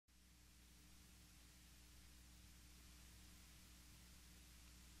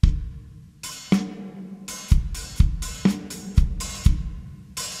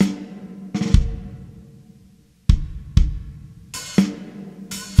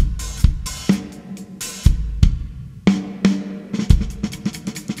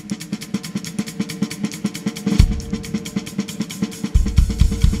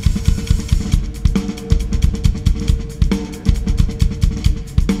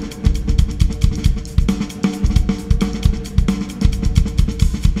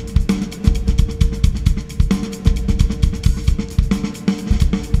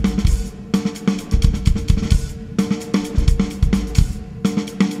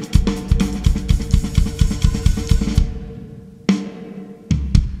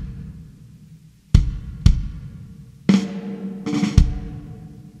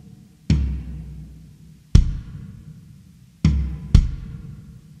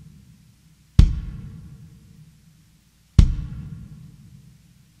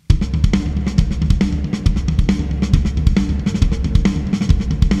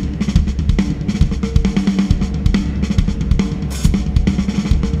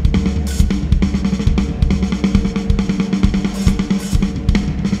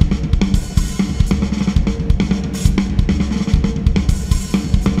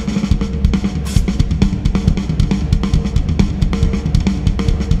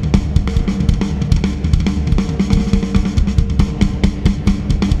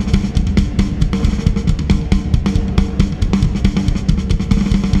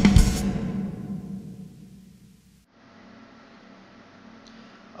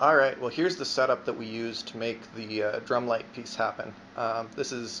Alright, well here's the setup that we use to make the drum light piece happen.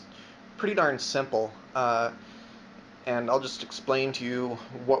 This is pretty darn simple, and I'll just explain to you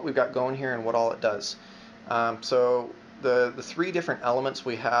what we've got going here and what all it does. So the three different elements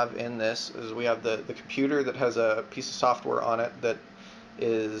we have in this is we have the computer that has a piece of software on it that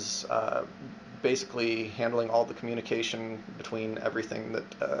is basically handling all the communication between everything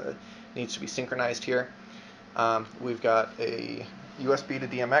that needs to be synchronized here. We've got a USB to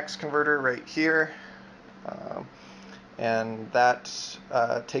DMX converter right here, and that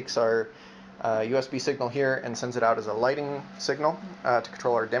takes our USB signal here and sends it out as a lighting signal to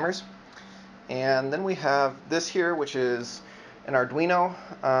control our dimmers. And then we have this here, which is an Arduino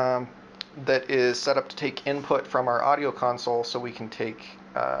that is set up to take input from our audio console, so we can take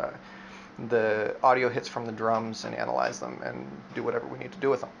the audio hits from the drums and analyze them and do whatever we need to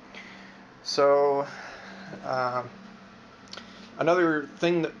do with them. So another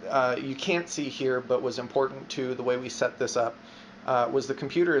thing that you can't see here but was important to the way we set this up was the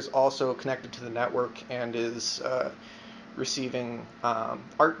computer is also connected to the network and is receiving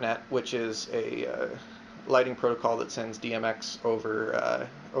ArtNet, which is a lighting protocol that sends DMX over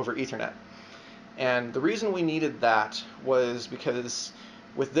Ethernet. And the reason we needed that was because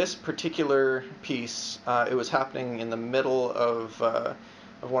with this particular piece, it was happening in the middle of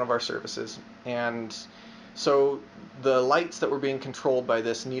one of our services, and so the lights that were being controlled by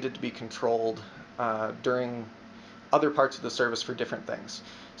this needed to be controlled during other parts of the service for different things.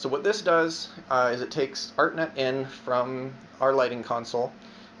 So what this does is it takes ArtNet in from our lighting console,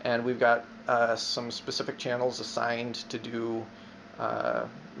 and we've got some specific channels assigned to do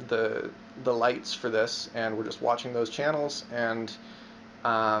the lights for this, and we're just watching those channels, and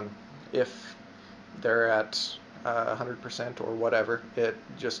if they're at 100% or whatever, it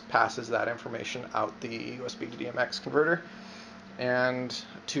just passes that information out the USB to DMX converter and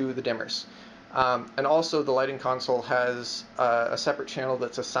to the dimmers. And also the lighting console has a separate channel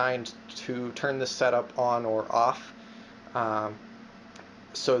that's assigned to turn this setup on or off,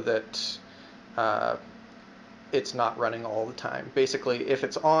 so that it's not running all the time. Basically, if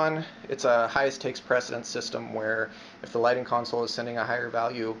it's on, it's a highest takes precedence system where if the lighting console is sending a higher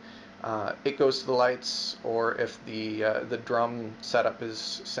value, it goes to the lights, or if the drum setup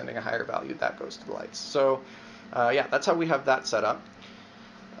is sending a higher value, that goes to the lights. So yeah, that's how we have that set up.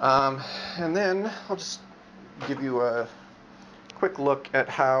 And then I'll just give you a quick look at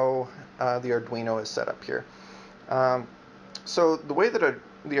how the Arduino is set up here. So the way that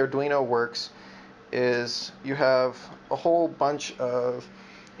the Arduino works is you have a whole bunch of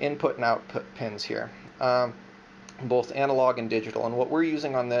input and output pins here, both analog and digital. And what we're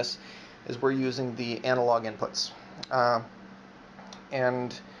using on this is we're using the analog inputs.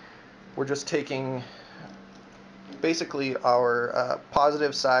 And we're just taking basically our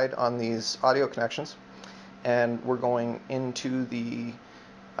positive side on these audio connections, and we're going into the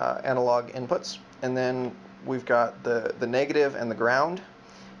analog inputs, and then we've got the negative and the ground,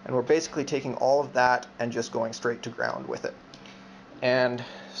 and we're basically taking all of that and just going straight to ground with it. And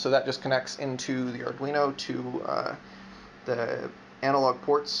so that just connects into the Arduino to the analog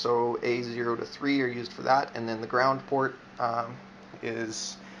ports, so A0 to 3 are used for that, and then the ground port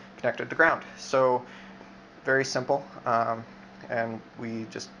is connected to ground. So very simple, and we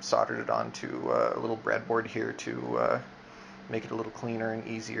just soldered it onto a little breadboard here to make it a little cleaner and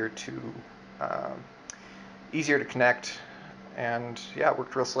easier to connect, and yeah, it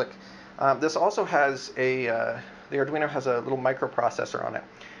worked real slick. This also has the Arduino has a little microprocessor on it,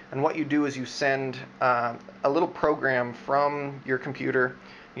 and what you do is you send a little program from your computer,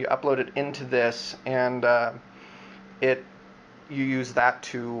 you upload it into this, and you use that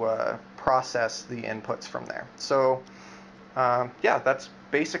to process the inputs from there. So yeah, that's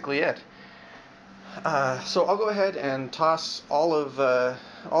basically it. So I'll go ahead and toss all of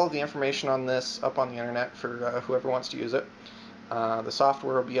the information on this up on the internet for whoever wants to use it. The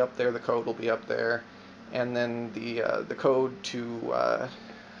software will be up there, the code will be up there, and then the code that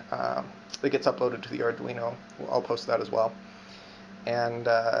gets uploaded to the Arduino, I'll post that as well. And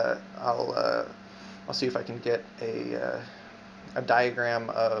I'll see if I can get a diagram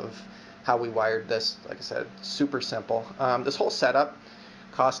of how we wired this. Like I said, super simple. This whole setup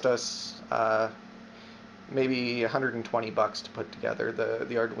cost us maybe $120 to put together.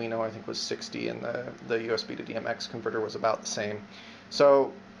 The Arduino, I think, was $60, and the USB to DMX converter was about the same.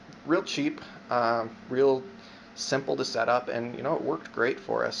 So real cheap, real simple to set up, and it worked great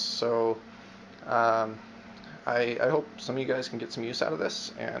for us. So I hope some of you guys can get some use out of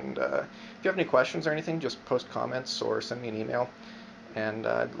this, and if you have any questions or anything, just post comments or send me an email, and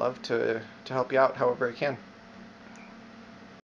I'd love to help you out however I can.